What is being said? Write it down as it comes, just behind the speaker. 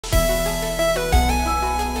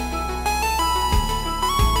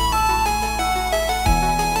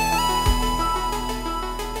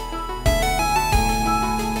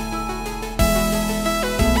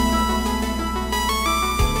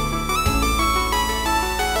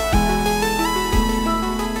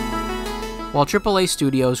While AAA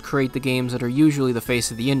studios create the games that are usually the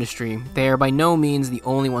face of the industry, they are by no means the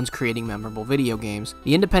only ones creating memorable video games.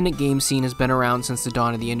 The independent game scene has been around since the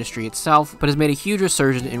dawn of the industry itself, but has made a huge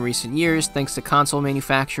resurgence in recent years thanks to console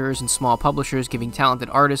manufacturers and small publishers giving talented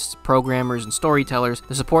artists, programmers, and storytellers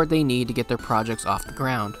the support they need to get their projects off the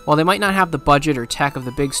ground. While they might not have the budget or tech of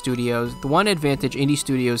the big studios, the one advantage indie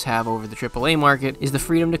studios have over the AAA market is the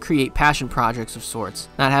freedom to create passion projects of sorts,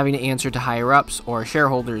 not having to answer to higher-ups or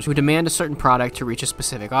shareholders who demand a certain product to reach a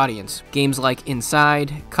specific audience. Games like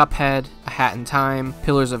Inside, Cuphead, A Hat in Time,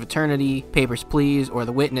 Pillars of Eternity, Papers, Please, or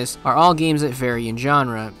The Witness are all games that vary in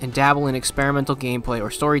genre and dabble in experimental gameplay or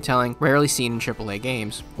storytelling rarely seen in AAA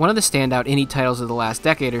games. One of the standout indie titles of the last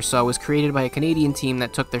decade or so was created by a Canadian team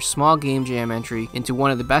that took their small game jam entry into one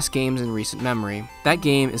of the best games in recent memory. That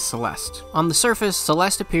game is Celeste. On the surface,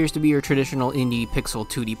 Celeste appears to be your traditional indie pixel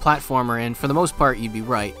 2D platformer, and for the most part you'd be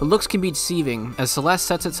right, but looks can be deceiving as Celeste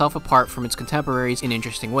sets itself apart from its contemporaries in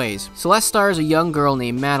interesting ways. Celeste stars a young girl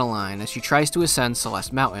named Madeline as she tries to ascend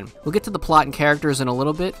Celeste Mountain. We'll get to the plot and characters in a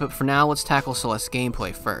little bit, but for now let's tackle Celeste's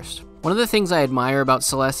gameplay first. One of the things I admire about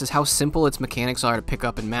Celeste is how simple its mechanics are to pick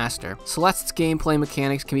up and master. Celeste's gameplay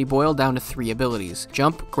mechanics can be boiled down to 3 abilities: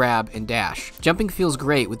 jump, grab, and dash. Jumping feels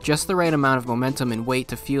great with just the right amount of momentum and weight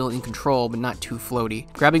to feel in control but not too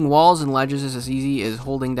floaty. Grabbing walls and ledges is as easy as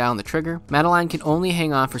holding down the trigger. Madeline can only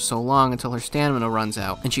hang on for so long until her stamina runs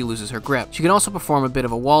out and she loses her grip. She can also perform a bit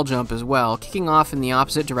of a wall jump as well, kicking off in the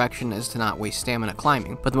opposite direction as to not waste stamina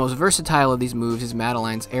climbing. But the most versatile of these moves is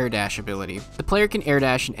Madeline's air dash ability. The player can air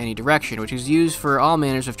dash in any direction, which is used for all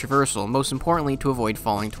manners of traversal, most importantly to avoid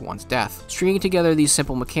falling to one's death. Stringing together these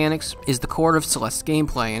simple mechanics is the core of Celeste's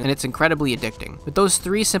gameplay, and it's incredibly addicting. With those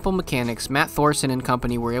 3 simple mechanics, Matt Thorson and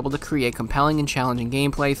company were able to create compelling and challenging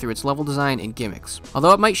gameplay through its level design and gimmicks.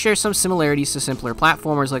 Although it might share some similarities to simpler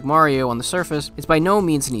platformers like Mario on the surface, it's by no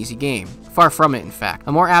means an easy game. Far from it, in fact.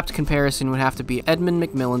 A more apt comparison would have to be Edmund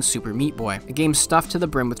McMillen's Super Meat Boy, a game stuffed to the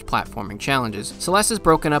brim with platforming challenges. Celeste is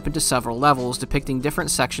broken up into several levels, depicting different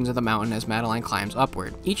sections of the mountain as Madeline climbs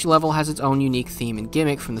upward. Each level has its own unique theme and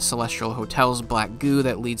gimmick, from the Celestial Hotel's black goo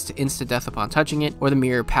that leads to insta-death upon touching it, or the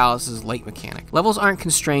Mirror Palace's light mechanic. Levels aren't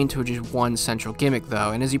constrained to just one central gimmick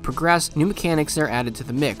though, and as you progress, new mechanics are added to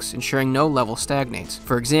the mix, ensuring no level stagnates.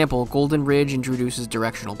 For example, Golden Ridge introduces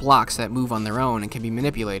directional blocks that move on their own and can be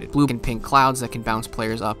manipulated. Blue and pink clouds that can bounce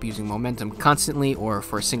players up using momentum constantly or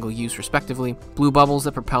for a single use respectively. Blue bubbles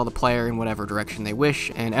that propel the player in whatever direction they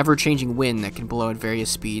wish, and ever-changing wind that can blow at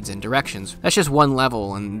various speeds and directions. That's just one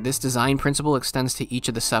level, and this design principle extends to each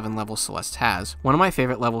of the 7 levels Celeste has. One of my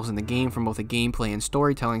favorite levels in the game from both a gameplay and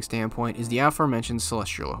storytelling standpoint is the aforementioned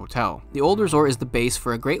Celestial Hotel. The old resort is the base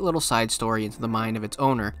for a great little side story into the mind of its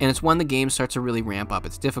owner, and it's when the game starts to really ramp up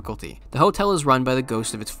its difficulty. The hotel is run by the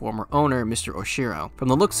ghost of its former owner, Mr. Oshiro. From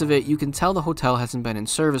the looks of it, you can tell the hotel hasn't been in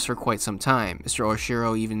service for quite some time, Mr.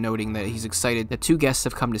 Oshiro even noting that he's excited that 2 guests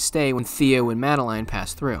have come to stay when Theo and Madeline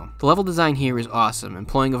pass through. The level design here is awesome,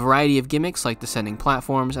 employing a variety of gimmicks like descending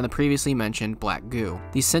platforms and the previously mentioned black goo.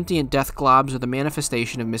 These sentient death globs are the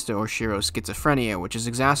manifestation of Mr. Oshiro's schizophrenia, which is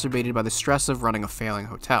exacerbated by the stress of running a failing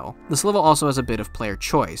hotel. This level also has a bit of player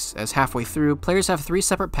choice, as halfway through, players have 3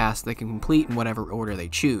 separate paths they can complete in whatever order they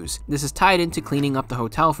choose. This is tied into cleaning up the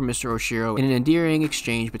hotel for Mr. Oshiro in an endearing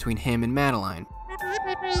exchange between him and Madeline.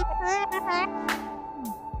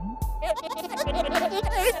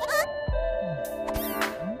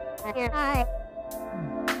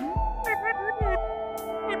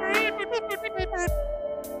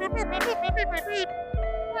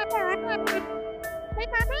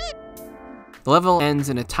 The level ends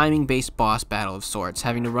in a timing-based boss battle of sorts,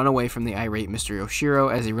 having to run away from the irate Mr.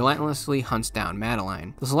 Oshiro as he relentlessly hunts down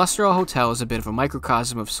Madeline. The Celestial Hotel is a bit of a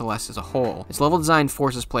microcosm of Celeste as a whole. Its level design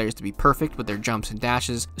forces players to be perfect with their jumps and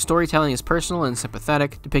dashes. The storytelling is personal and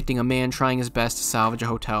sympathetic, depicting a man trying his best to salvage a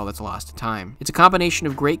hotel that's lost to time. It's a combination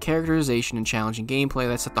of great characterization and challenging gameplay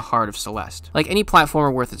that's at the heart of Celeste. Like any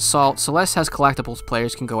platformer worth its salt, Celeste has collectibles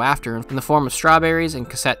players can go after in the form of strawberries and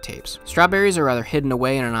cassette tapes. Strawberries are either hidden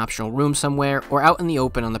away in an optional room somewhere or out in the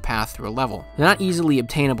open on the path through a level. They're not easily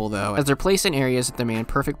obtainable though, as they're placed in areas that demand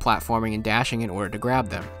perfect platforming and dashing in order to grab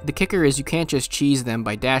them. The kicker is you can't just cheese them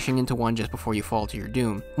by dashing into one just before you fall to your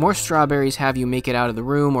doom. More strawberries have you make it out of the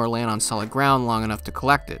room or land on solid ground long enough to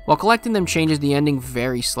collect it. While collecting them changes the ending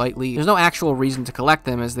very slightly, there's no actual reason to collect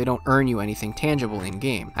them as they don't earn you anything tangible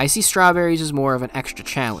in-game. I see strawberries as more of an extra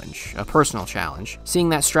challenge, a personal challenge. Seeing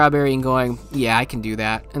that strawberry and going, yeah, I can do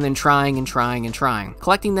that, and then trying and trying and trying.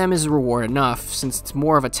 Collecting them is a reward enough, enough, since it's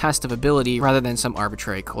more of a test of ability rather than some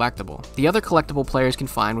arbitrary collectible. The other collectible players can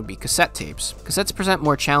find would be cassette tapes. Cassettes present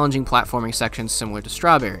more challenging platforming sections similar to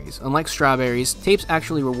strawberries. Unlike strawberries, tapes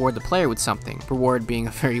actually reward the player with something, reward being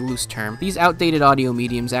a very loose term. These outdated audio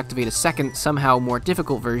mediums activate a second, somehow more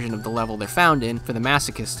difficult version of the level they're found in for the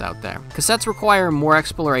masochists out there. Cassettes require more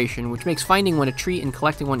exploration, which makes finding one a treat and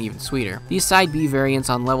collecting one even sweeter. These side B variants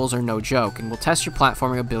on levels are no joke, and will test your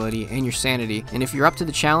platforming ability and your sanity, and if you're up to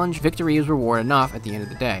the challenge, victory is reward enough at the end of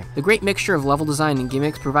the day. The great mixture of level design and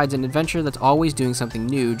gimmicks provides an adventure that's always doing something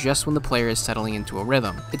new just when the player is settling into a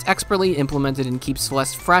rhythm. It's expertly implemented and keeps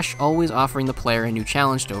Celeste fresh, always offering the player a new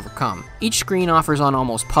challenge to overcome. Each screen offers an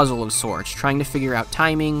almost puzzle of sorts, trying to figure out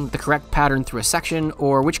timing, the correct pattern through a section,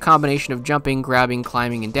 or which combination of jumping, grabbing,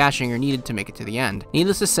 climbing, and dashing are needed to make it to the end.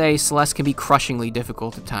 Needless to say, Celeste can be crushingly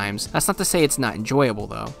difficult at times. That's not to say it's not enjoyable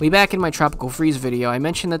though. Way back in my Tropical Freeze video, I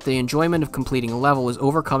mentioned that the enjoyment of completing a level is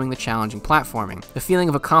overcoming the challenging platforming. The feeling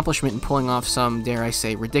of accomplishment in pulling off some, dare I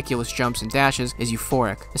say, ridiculous jumps and dashes is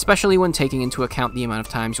euphoric, especially when taking into account the amount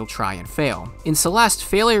of times you'll try and fail. In Celeste,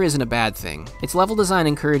 failure isn't a bad thing. Its level design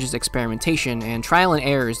encourages experimentation, and trial and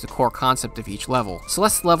error is the core concept of each level.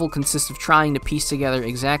 Celeste's level consists of trying to piece together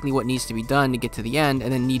exactly what needs to be done to get to the end,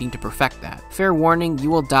 and then needing to perfect that. Fair warning, you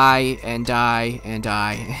will die and die and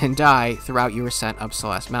die and die throughout your ascent up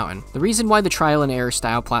Celeste Mountain. The reason why the trial and error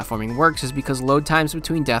style platforming works is because load times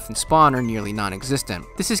between death and spawn are nearly non-existent.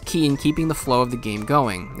 This is key in keeping the flow of the game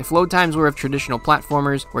going. If load times were of traditional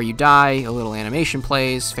platformers, where you die, a little animation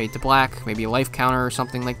plays, fade to black, maybe a life counter or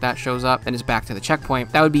something like that shows up, and is back to the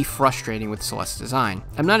checkpoint, that would be frustrating with Celeste's design.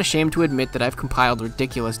 I'm not ashamed to admit that I've compiled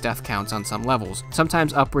ridiculous death counts on some levels,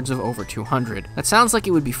 sometimes upwards of over 200. That sounds like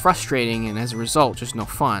it would be frustrating and as a result just no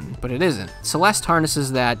fun, but it isn't. Celeste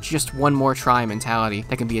harnesses that just one more try mentality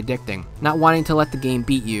that can be addicting. Not wanting to let the game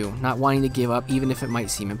beat you, not wanting to give up even if it might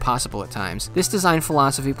seem impossible at times. This design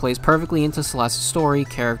philosophy plays perfectly into Celeste's story,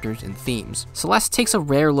 characters, and themes. Celeste takes a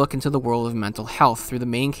rare look into the world of mental health through the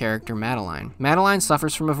main character, Madeline. Madeline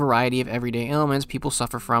suffers from a variety of everyday ailments people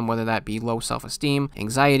suffer from, whether that be low self-esteem,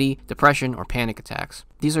 anxiety, depression, or panic attacks.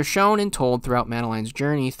 These are shown and told throughout Madeline's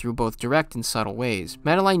journey through both direct and subtle ways.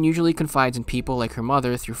 Madeline usually confides in people like her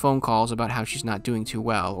mother through phone calls about how she's not doing too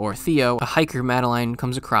well, or Theo, a hiker Madeline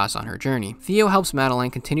comes across on her journey. Theo helps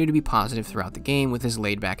Madeline continue to be positive throughout the game with his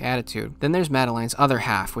laid-back attitude. Then there's Madeline's other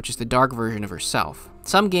half, which is the dark version of herself.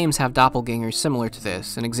 Some games have doppelgangers similar to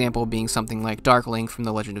this, an example being something like Dark Link from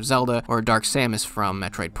The Legend of Zelda or Dark Samus from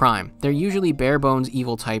Metroid Prime. They're usually bare-bones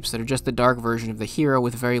evil types that are just the dark version of the hero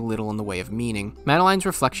with very little in the way of meaning. Madeline's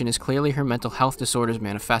reflection is clearly her mental health disorders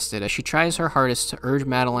manifested, as she tries her hardest to urge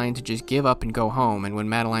Madeline to just give up and go home, and when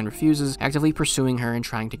Madeline refuses, actively pursuing her and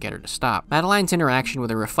trying to get her to stop. Madeline's interaction with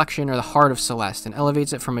her reflection are the heart of Celeste and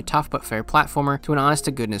elevates it from a tough but fair platformer to an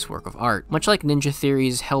honest-to-goodness work of art. Much like Ninja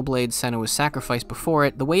Theory's Hellblade Senua's Sacrifice before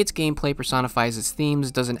it, the way its gameplay personifies its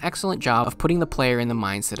themes does an excellent job of putting the player in the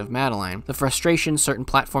mindset of Madeline. The frustration certain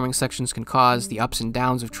platforming sections can cause, the ups and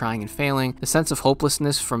downs of trying and failing, the sense of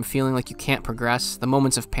hopelessness from feeling like you can't progress, the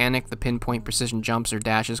moments of panic the pinpoint precision jumps or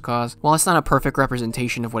dashes cause. While it's not a perfect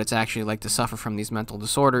representation of what it's actually like to suffer from these mental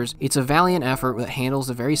disorders, it's a valiant effort that handles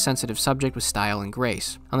a very sensitive subject with style and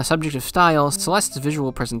grace. On the subject of style, Celeste's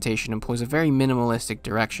visual presentation employs a very minimalistic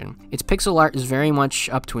direction. Its pixel art is very much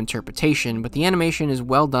up to interpretation, but the animation is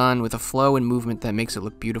well done with a flow and movement that makes it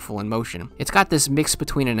look beautiful in motion. It's got this mix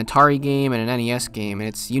between an Atari game and an NES game, and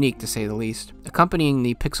it's unique to say the least. Accompanying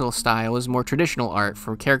the pixel style is more traditional art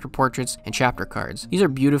for character portraits and chapter cards. These are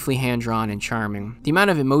beautifully hand-drawn and charming. The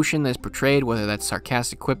amount of emotion that is portrayed, whether that's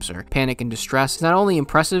sarcastic quips or panic and distress, is not only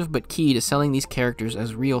impressive but key to selling these characters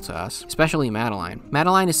as real to us, especially Madeline.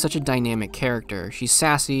 Madeline is such a dynamic character. She's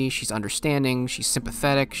sassy, she's understanding, she's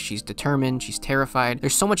sympathetic, she's determined, she's terrified.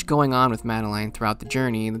 There's so much going on with Madeline throughout the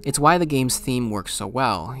journey. It's why the game's theme works so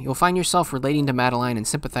well. You'll find yourself relating to Madeline and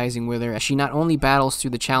sympathizing with her as she not only battles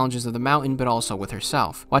through the challenges of the mountain but also with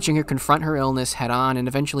herself. Watching her confront her illness head on and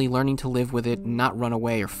eventually learning to live with it and not run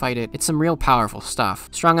away or fight it, it's some real powerful stuff.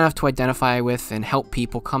 Strong enough to identify with and help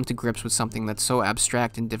people come to grips with something that's so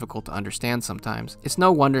abstract and difficult to understand sometimes. It's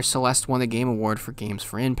no wonder Celeste won the Game Award for Games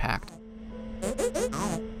for Impact.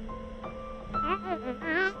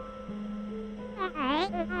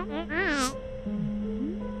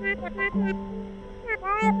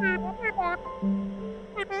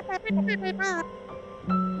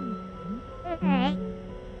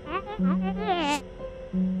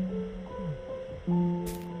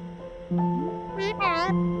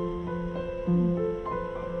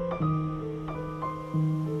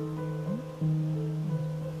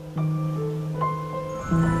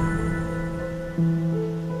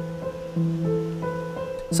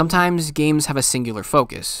 Sometimes games have a singular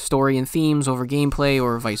focus, story and themes over gameplay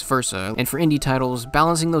or vice versa, and for indie titles,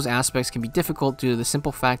 balancing those aspects can be difficult due to the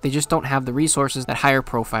simple fact they just don't have the resources that higher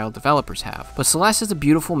profile developers have. But Celeste is a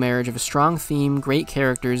beautiful marriage of a strong theme, great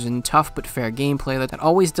characters, and tough but fair gameplay that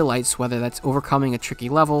always delights, whether that's overcoming a tricky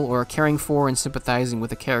level or caring for and sympathizing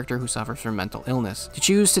with a character who suffers from mental illness. To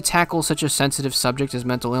choose to tackle such a sensitive subject as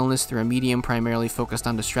mental illness through a medium primarily focused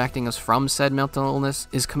on distracting us from said mental illness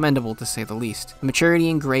is commendable to say the least. The maturity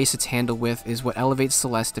and grace it's handled with is what elevates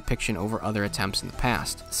Celeste's depiction over other attempts in the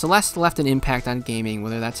past. Celeste left an impact on gaming,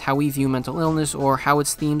 whether that's how we view mental illness or how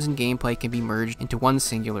its themes and gameplay can be merged into one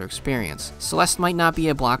singular experience. Celeste might not be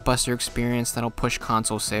a blockbuster experience that'll push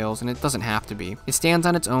console sales, and it doesn't have to be. It stands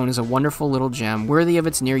on its own as a wonderful little gem worthy of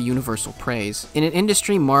its near universal praise. In an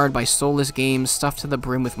industry marred by soulless games stuffed to the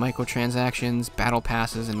brim with microtransactions, battle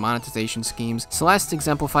passes, and monetization schemes, Celeste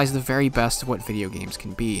exemplifies the very best of what video games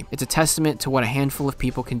can be. It's a testament to what a handful of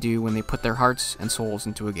people can do when they put their hearts and souls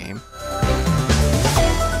into a game.